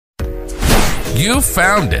You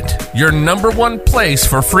found it, your number one place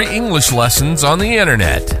for free English lessons on the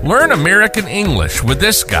internet. Learn American English with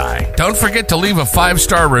this guy. Don't forget to leave a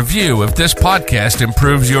 5-star review if this podcast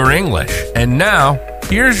improves your English. And now,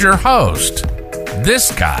 here's your host,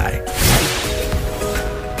 this guy.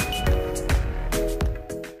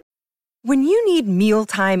 When you need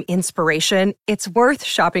mealtime inspiration, it's worth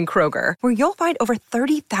shopping Kroger, where you'll find over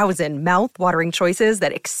 30,000 mouth-watering choices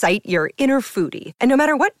that excite your inner foodie. And no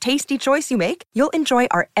matter what tasty choice you make, you'll enjoy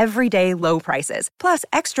our everyday low prices, plus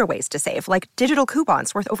extra ways to save, like digital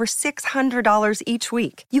coupons worth over $600 each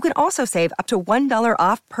week. You can also save up to $1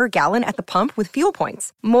 off per gallon at the pump with fuel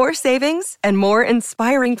points. More savings and more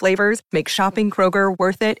inspiring flavors make shopping Kroger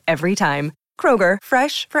worth it every time. Kroger,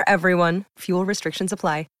 fresh for everyone. Fuel restrictions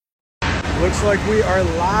apply. Looks like we are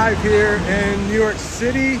live here in New York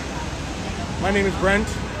City. My name is Brent.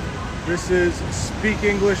 This is Speak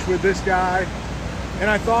English with This Guy. And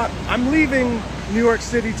I thought, I'm leaving New York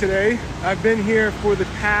City today. I've been here for the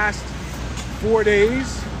past 4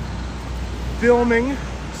 days filming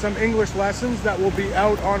some English lessons that will be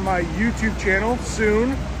out on my YouTube channel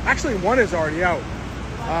soon. Actually, one is already out,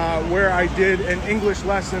 where I did an English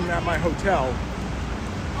lesson at my hotel.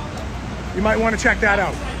 You might want to check that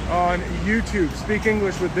out on YouTube, Speak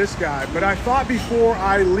English with This Guy. But I thought before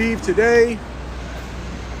I leave today,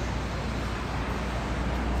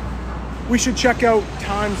 we should check out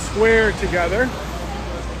Times Square together.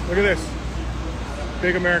 Look at this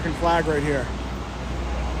big American flag right here.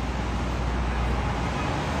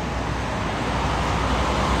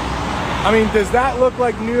 I mean, does that look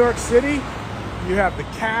like New York City? You have the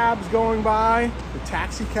cabs going by, the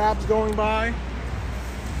taxi cabs going by.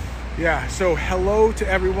 Yeah, so hello to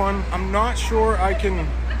everyone. I'm not sure I can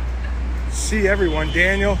see everyone.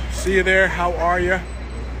 Daniel, see you there. How are you?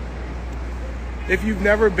 If you've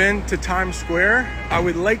never been to Times Square, I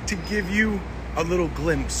would like to give you a little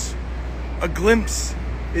glimpse. A glimpse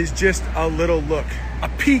is just a little look. A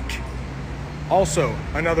peek, also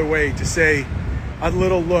another way to say a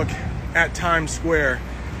little look at Times Square.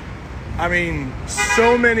 I mean,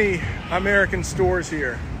 so many American stores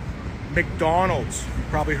here. McDonald's, you've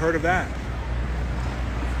probably heard of that.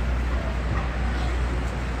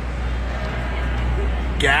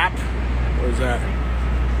 Gap, what is that?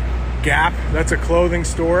 Gap, that's a clothing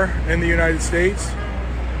store in the United States.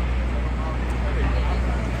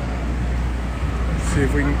 Let's see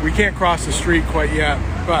if we can't cross the street quite yet,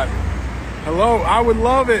 but hello, I would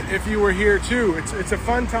love it if you were here too. It's a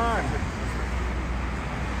fun time.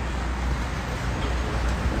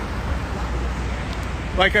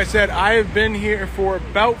 Like I said, I have been here for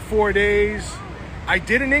about 4 days. I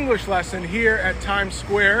did an English lesson here at Times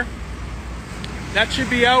Square. That should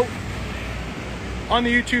be out on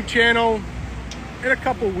the YouTube channel in a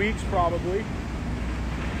couple weeks, probably.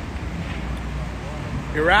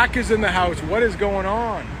 Iraq is in the house. What is going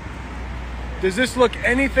on? Does this look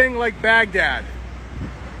anything like Baghdad?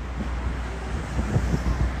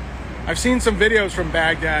 I've seen some videos from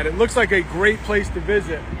Baghdad. It looks like a great place to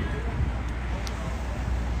visit.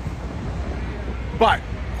 But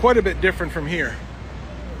quite a bit different from here.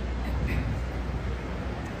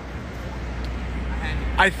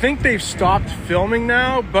 I think they've stopped filming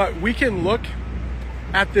now, but we can look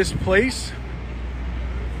at this place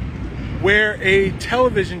where a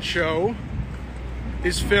television show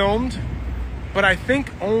is filmed, but I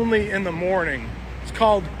think only in the morning. It's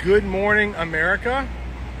called Good Morning America,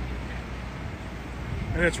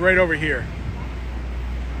 and it's right over here.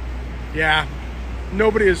 Yeah,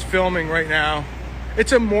 nobody is filming right now.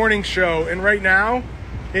 It's a morning show, and right now,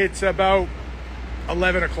 it's about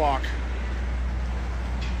 11 o'clock.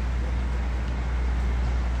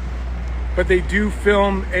 But they do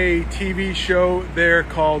film a TV show there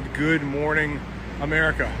called Good Morning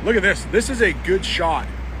America. Look at this. This is a good shot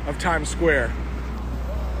of Times Square.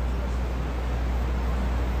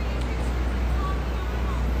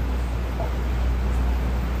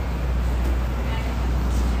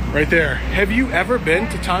 Right there. Have you ever been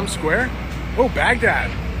to Times Square? Oh,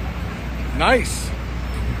 Baghdad. Nice.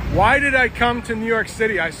 Why did I come to New York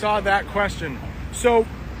City? I saw that question. So,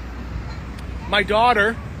 my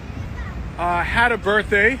daughter had a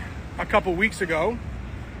birthday a couple weeks ago,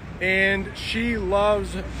 and she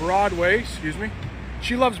loves Broadway.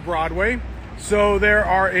 She loves Broadway. So there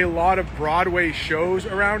are a lot of Broadway shows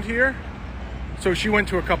around here. So she went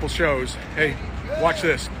to a couple shows. Hey, watch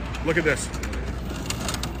this. Look at this.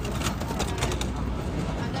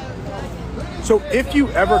 So if you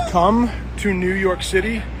ever come to New York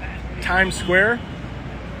City, Times Square,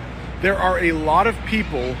 there are a lot of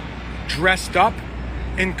people dressed up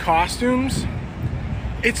in costumes.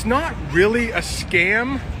 It's not really a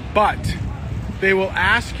scam, but They will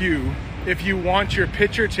ask you if you want your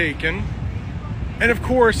picture taken. And of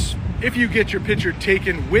course, if you get your picture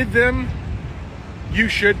taken with them, you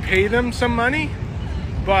should pay them some money.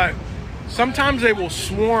 But sometimes they will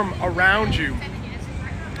swarm around you.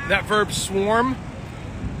 That verb swarm,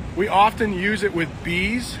 we often use it with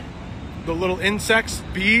bees, the little insects,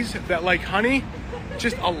 bees that like honey.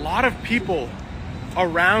 Just a lot of people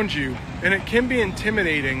around you, and it can be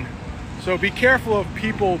intimidating. So be careful of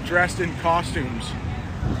people dressed in costumes.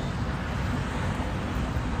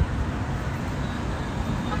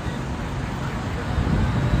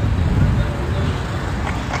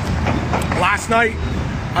 Last night,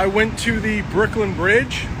 I went to the Brooklyn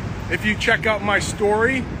Bridge. If you check out my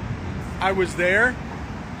story, I was there,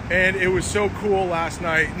 and it was so cool last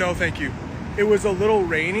night. No, thank you. It was a little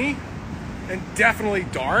rainy and definitely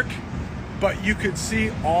dark, but you could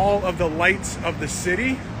see all of the lights of the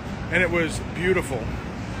city, and it was beautiful.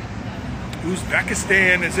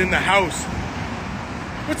 Uzbekistan is in the house.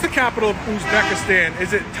 What's the capital of Uzbekistan?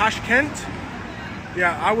 Is it Tashkent?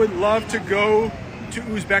 Yeah, I would love to go to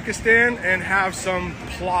Uzbekistan and have some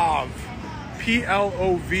plov.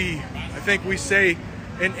 P-L-O-V. I think we say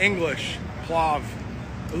in English, plov.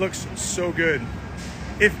 It looks so good.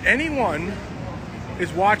 If anyone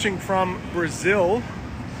is watching from Brazil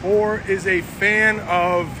or is a fan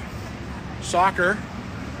of soccer,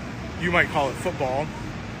 you might call it football,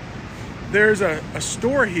 there's a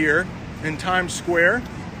store here in Times Square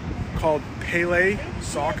called Pele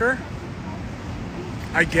Soccer.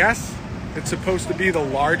 I guess it's supposed to be the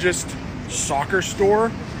largest soccer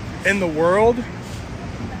store in the world.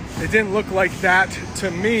 It didn't look like that to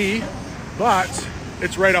me, but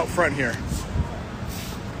it's right out front here.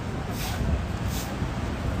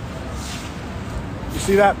 You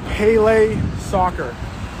see that? Pele Soccer.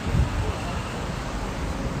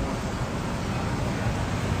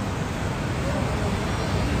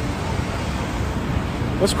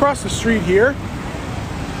 Let's cross the street here,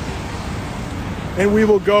 and we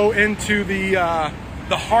will go into the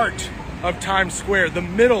heart of Times Square, the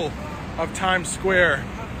middle of Times Square.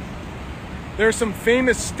 There's some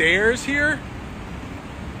famous stairs here.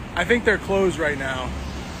 I think they're closed right now.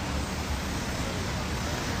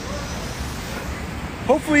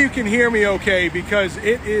 Hopefully you can hear me okay, because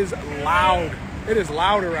it is loud. It is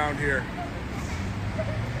loud around here.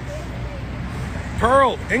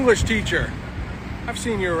 Pearl, English teacher. I've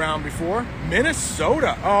seen you around before.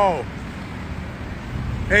 Minnesota. Oh.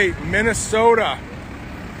 Hey, Minnesota.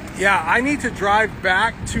 Yeah, I need to drive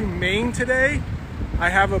back to Maine today. I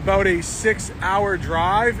have about a 6-hour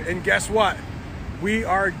drive, and guess what? We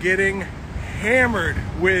are getting hammered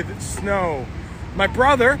with snow. My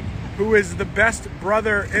brother, who is the best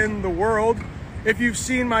brother in the world, if you've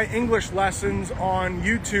seen my English lessons on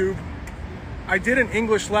YouTube, I did an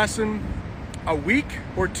English lesson a week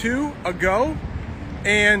or two ago,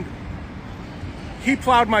 and he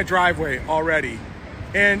plowed my driveway already.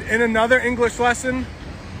 And in another English lesson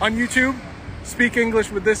on YouTube, Speak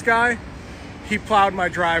English with this guy, he plowed my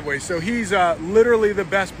driveway. So he's literally the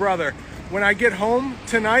best brother. When I get home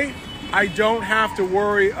tonight, I don't have to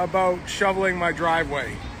worry about shoveling my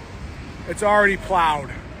driveway. It's already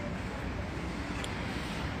plowed.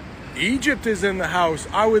 Egypt is in the house.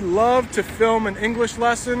 I would love to film an English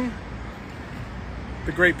lesson.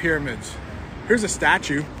 The Great Pyramids. Here's a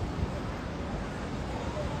statue.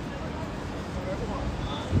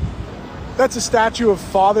 That's a statue of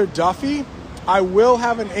Father Duffy. I will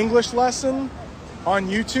have an English lesson on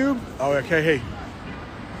YouTube. Oh, okay, hey.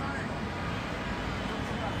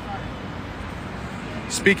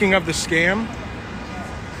 Speaking of the scam,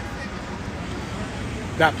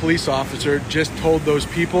 that police officer just told those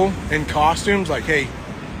people in costumes, like, hey,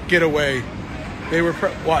 get away. They were,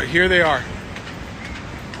 what, here they are.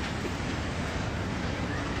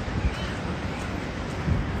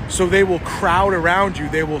 So they will crowd around you.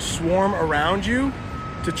 They will swarm around you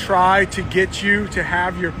to try to get you to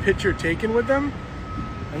have your picture taken with them.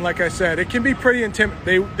 And like I said, it can be pretty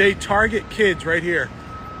intimidating. They target kids right here.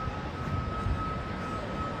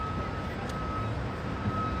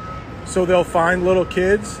 So they'll find little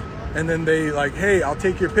kids, and then they like, hey, I'll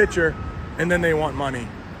take your picture, and then they want money.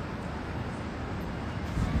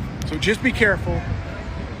 So just be careful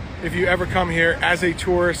if you ever come here as a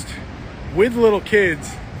tourist with little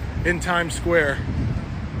kids in Times Square.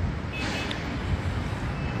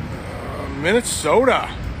 Minnesota,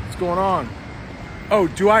 what's going on? Oh,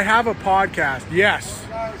 do I have a podcast? Yes.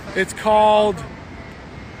 It's called,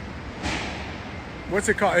 what's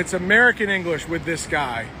it called? It's American English with this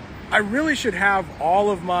guy. I really should have all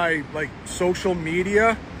of my like social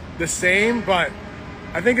media the same, but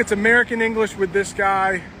I think it's American English with this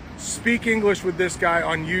guy. Speak English with This Guy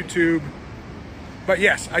on YouTube. But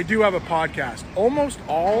yes, I do have a podcast. Almost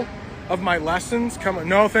all of my lessons come...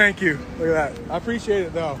 No, thank you. Look at that. I appreciate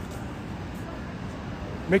it, though.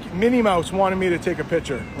 Minnie Mouse wanted me to take a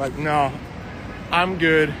picture. Like, no, I'm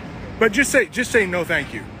good. But just say no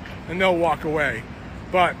thank you, and they'll walk away.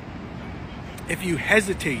 But if you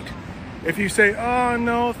hesitate, if you say, oh,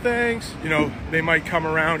 no, thanks, you know, they might come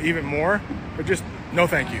around even more. But just no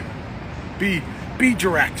thank you. Be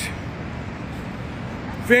direct.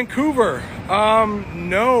 Vancouver.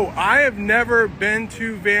 No, I have never been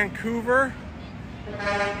to Vancouver.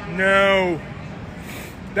 No.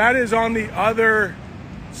 That is on the other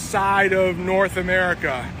side of North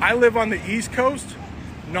America. I live on the East Coast,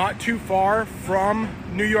 not too far from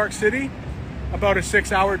New York City, about a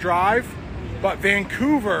 6-hour drive. But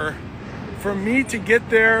Vancouver, for me to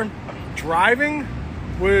get there driving,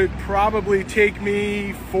 would probably take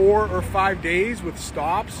me 4 or 5 days with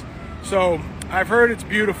stops. So I've heard it's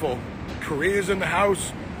beautiful. Korea's in the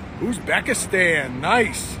house. Uzbekistan,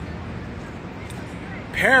 nice.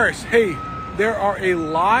 Paris, hey, there are a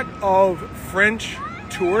lot of French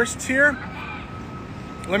tourists here.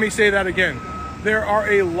 Let me say that again. There are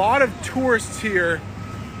a lot of tourists here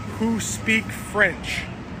who speak French.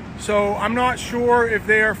 So I'm not sure if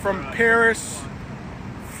they are from Paris,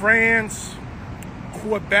 France,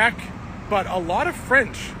 Quebec, but a lot of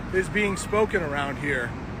French is being spoken around here,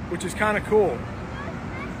 which is kind of cool.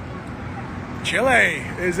 Chile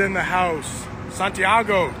is in the house.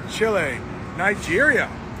 Santiago, Chile. Nigeria.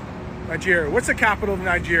 What's the capital of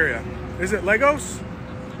Nigeria? Is it Lagos?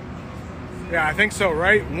 Yeah, I think so,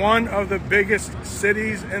 right? One of the biggest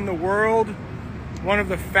cities in the world. One of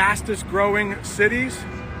the fastest growing cities.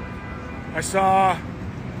 I saw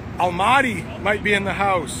Almaty might be in the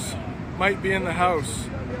house.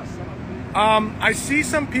 I see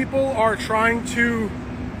some people are trying to...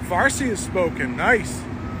 Farsi is spoken. Nice.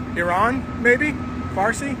 Iran, maybe?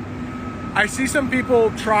 Farsi? I see some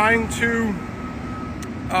people trying to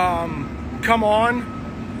come on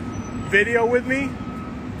video with me.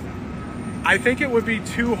 I think it would be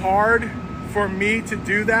too hard for me to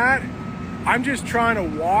do that. I'm just trying to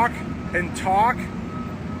walk and talk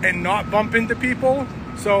and not bump into people.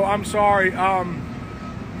 So I'm sorry.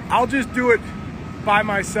 I'll just do it by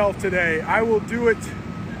myself today. I will do it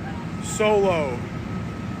solo.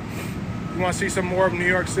 You want to see some more of New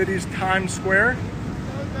York City's Times Square?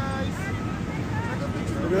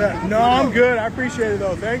 Look at that. No, I'm good. I appreciate it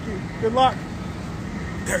though. Thank you. Good luck.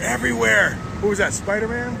 They're everywhere. Who was that?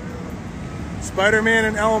 Spider-Man? Spider-Man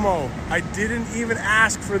and Elmo. I didn't even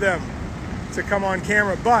ask for them to come on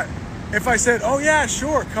camera. But if I said, oh yeah,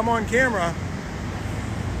 sure, come on camera,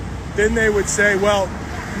 then they would say, well,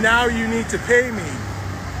 now you need to pay me.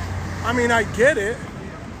 I mean, I get it.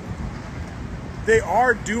 They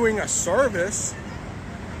are doing a service,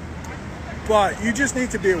 but you just need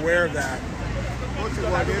to be aware of that.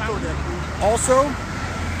 Also,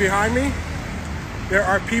 behind me, there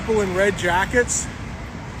are people in red jackets.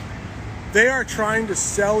 They are trying to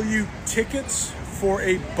sell you tickets for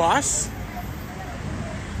a bus,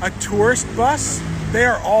 a tourist bus. They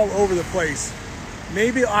are all over the place.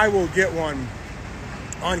 Maybe I will get one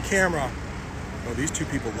on camera. Oh, these two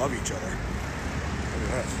people love each other. Look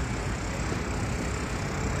at that.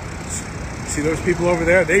 See those people over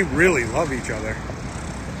there? They really love each other.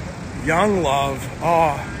 Young love.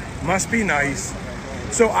 Oh, must be nice.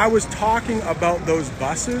 So I was talking about those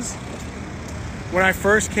buses. When I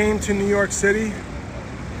first came to New York City,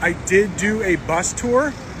 I did do a bus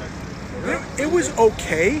tour. It was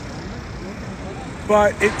okay,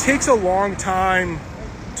 but it takes a long time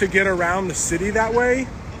to get around the city that way.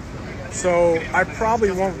 So I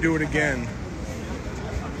probably won't do it again.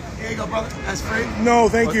 Here you go, brother. That's free. No,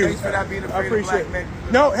 thank you. Thanks for not being afraid of black men.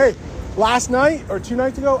 No, hey, last night or 2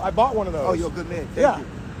 nights ago, I bought one of those. Oh, you're a good man. Thank you.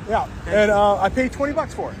 Yeah. And I paid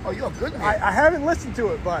 $20 for it. Oh, you're a good man. I haven't listened to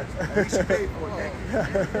it, but You should pay for it.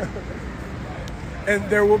 Thank you. And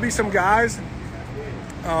there will be some guys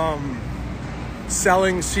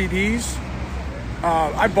selling CDs.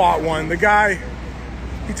 I bought one. The guy,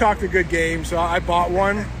 he talked a good game, so I bought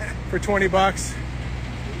one for $20.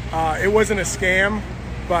 It wasn't a scam,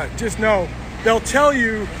 but just know they'll tell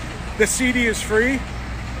you the CD is free.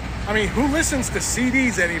 I mean, who listens to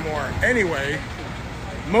CDs anymore anyway?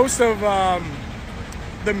 Most of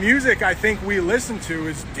the music I think we listen to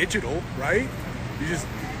is digital, right? You just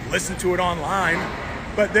listen to it online.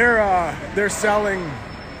 But they're selling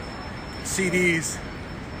CDs.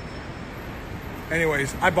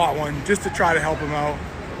 Anyways, I bought one just to try to help them out.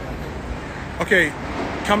 Okay,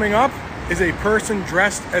 coming up is a person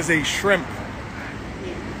dressed as a shrimp.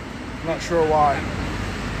 Not sure why.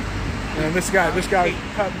 And this guy,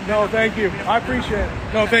 no, thank you. I appreciate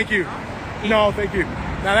it. No, thank you. No, thank you.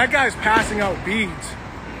 Now that guy's passing out beads.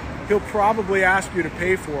 He'll probably ask you to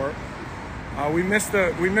pay for it. We missed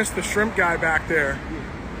the shrimp guy back there.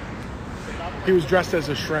 He was dressed as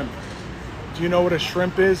a shrimp. Do you know what a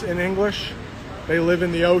shrimp is in English? They live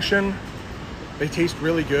in the ocean. They taste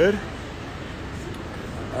really good.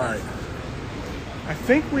 All right. I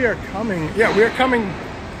think we are coming. Yeah, we are coming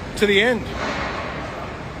to the end.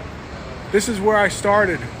 This is where I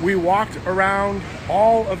started. We walked around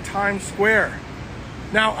all of Times Square.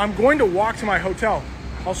 Now I'm going to walk to my hotel.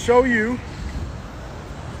 I'll show you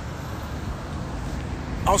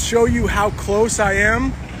how close I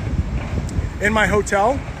am in my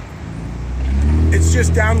hotel. It's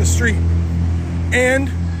just down the street. And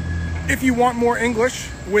if you want more English,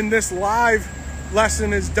 when this live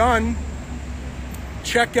lesson is done,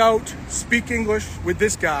 check out Speak English with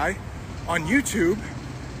This Guy on YouTube.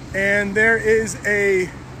 And there is an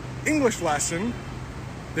English lesson.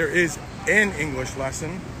 There is an English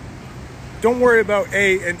lesson. Don't worry about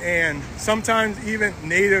a and an. Sometimes even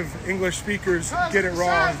native English speakers get it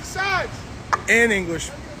wrong. An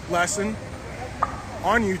English lesson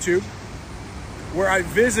on YouTube where I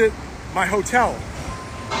visit my hotel.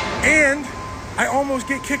 And I almost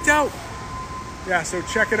get kicked out. Yeah, so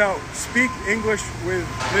check it out. Speak English with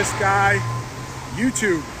This Guy,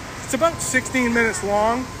 YouTube. It's about 16 minutes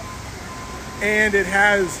long and it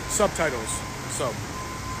has subtitles. So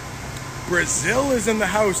Brazil is in the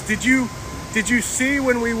house. Did you see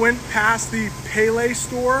when we went past the Pele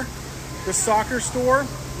store, the soccer store,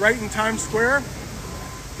 right in Times Square?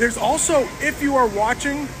 There's also, if you are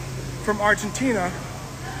watching from Argentina,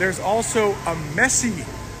 there's also a Messi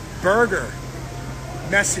burger.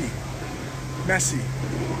 Messi.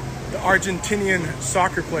 The Argentinian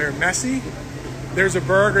soccer player, Messi. There's a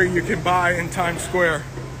burger you can buy in Times Square.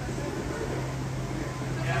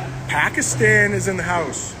 Pakistan is in the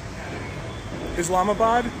house.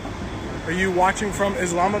 Islamabad? Are you watching from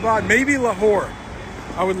Islamabad? Maybe Lahore.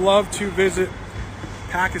 I would love to visit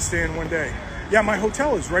Pakistan one day. Yeah, my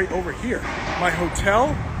hotel is right over here. My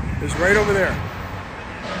hotel is right over there.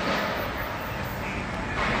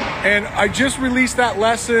 And I just released that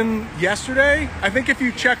lesson yesterday. I think if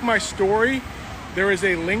you check my story, there is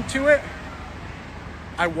a link to it.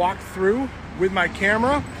 I walked through with my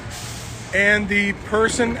camera and the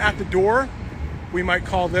person at the door, we might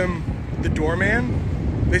call them the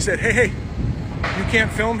doorman, they said, hey, you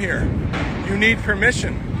can't film here. You need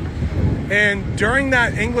permission. And during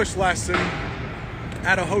that English lesson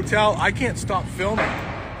at a hotel, I can't stop filming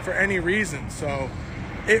for any reason. So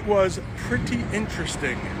it was pretty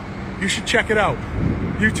interesting. You should check it out.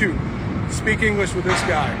 YouTube, Speak English with This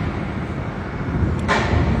Guy.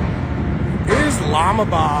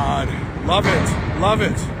 Islamabad. Love it. Love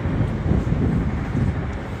it.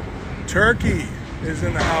 Turkey is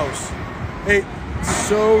in the house. Hey,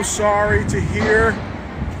 so sorry to hear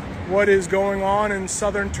what is going on in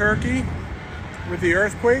southern Turkey with the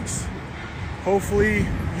earthquakes. Hopefully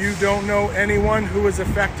you don't know anyone who is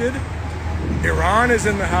affected. Iran is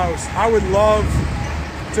in the house. I would love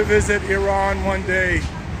to visit Iran one day.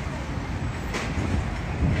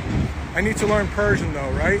 I need to learn Persian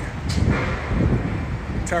though, right?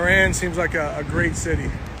 Tehran seems like a great city.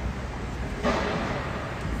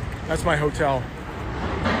 That's my hotel.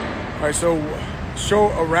 All right, so show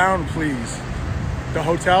around, please. The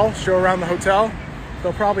hotel, show around the hotel.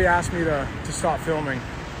 They'll probably ask me to stop filming.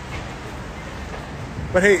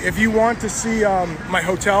 But hey, if you want to see my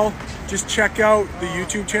hotel, just check out the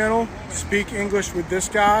YouTube channel, Speak English with This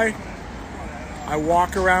Guy. I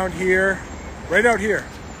walk around here, right out here.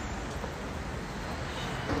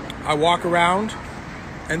 I walk around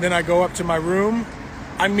and then I go up to my room.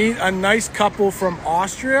 I meet a nice couple from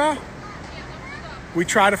Austria. We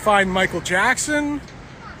try to find Michael Jackson.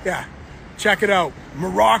 Yeah, check it out.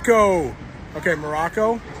 Morocco. Okay,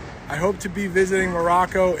 Morocco. I hope to be visiting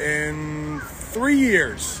Morocco in 3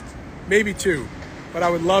 years, maybe 2. But I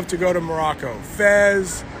would love to go to Morocco.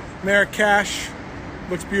 Fez, Marrakesh,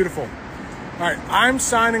 looks beautiful. All right, I'm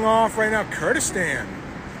signing off right now. Kurdistan.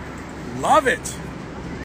 Love it.